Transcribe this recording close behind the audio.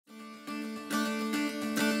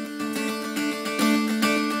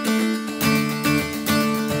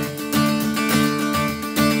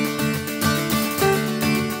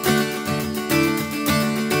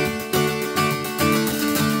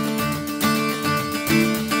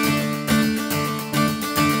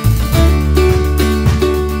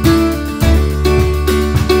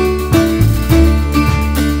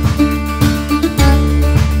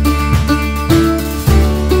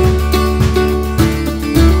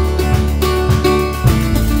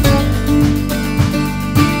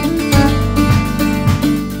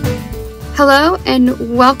Hello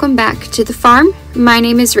and welcome back to the farm. My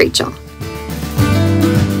name is Rachel.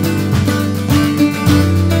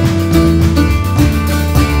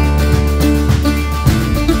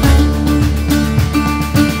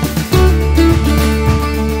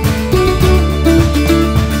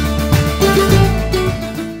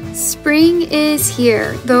 Spring is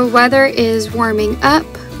here. The weather is warming up.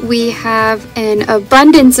 We have an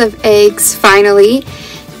abundance of eggs finally,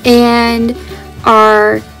 and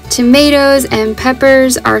our tomatoes and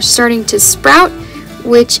peppers are starting to sprout,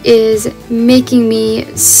 which is making me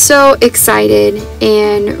so excited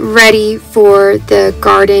and ready for the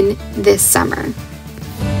garden this summer.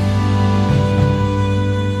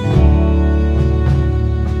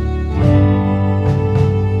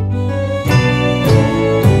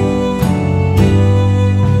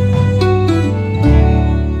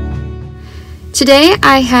 Today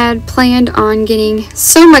I had planned on getting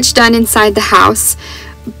so much done inside the house,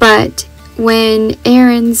 but when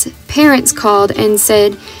Aaron's parents called and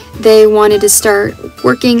said they wanted to start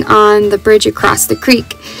working on the bridge across the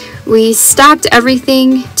creek, we stopped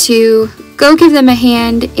everything to go give them a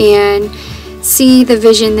hand and see the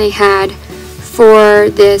vision they had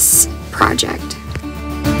for this project.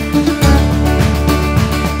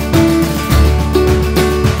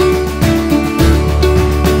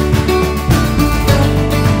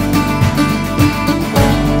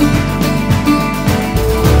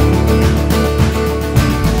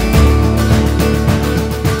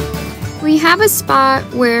 We have a spot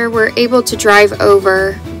where we're able to drive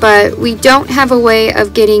over, but we don't have a way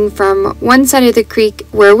of getting from one side of the creek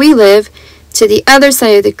where we live to the other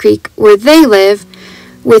side of the creek where they live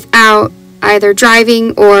without either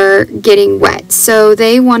driving or getting wet. So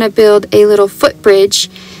they want to build a little footbridge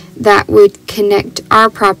that would connect our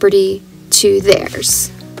property to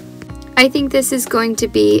theirs. I think this is going to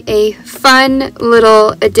be a fun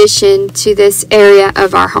little addition to this area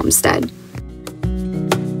of our homestead.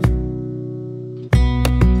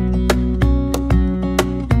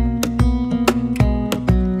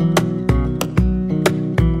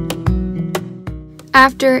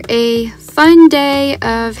 After a fun day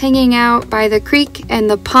of hanging out by the creek and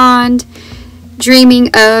the pond, dreaming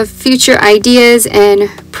of future ideas and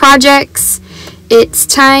projects, it's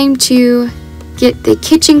time to get the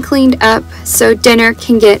kitchen cleaned up so dinner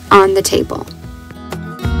can get on the table.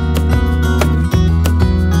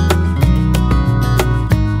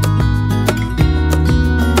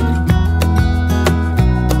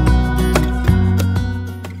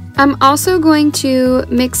 I'm also going to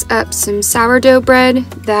mix up some sourdough bread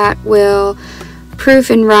that will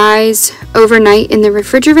proof and rise overnight in the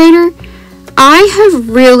refrigerator. I have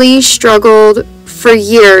really struggled for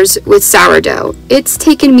years with sourdough. It's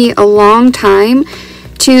taken me a long time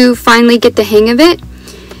to finally get the hang of it.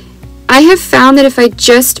 I have found that if I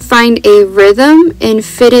just find a rhythm and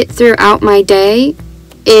fit it throughout my day,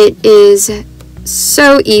 it is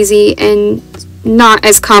so easy and not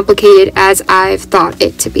as complicated as I've thought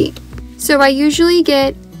it to be. So I usually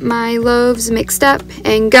get my loaves mixed up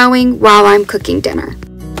and going while I'm cooking dinner.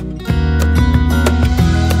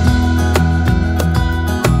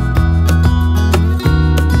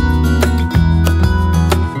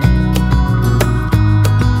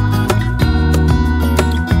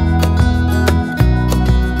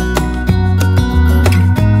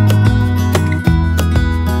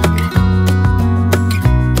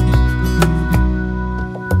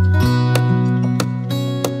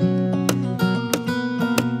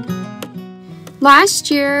 Last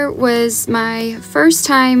year was my first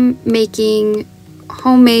time making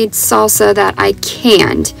homemade salsa that I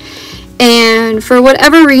canned, and for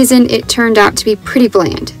whatever reason it turned out to be pretty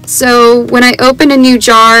bland. So when I open a new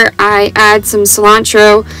jar, I add some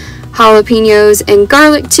cilantro, jalapenos, and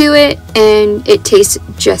garlic to it, and it tastes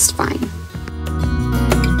just fine.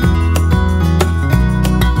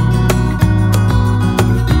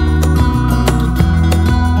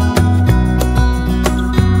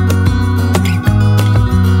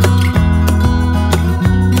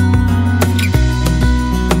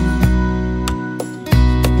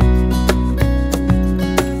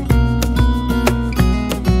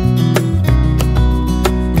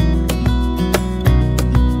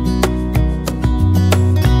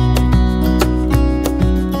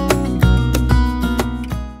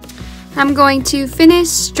 I'm going to finish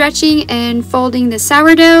stretching and folding the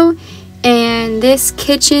sourdough, and this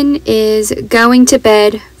kitchen is going to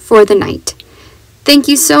bed for the night. Thank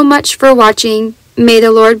you so much for watching. May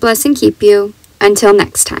the Lord bless and keep you. Until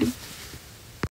next time.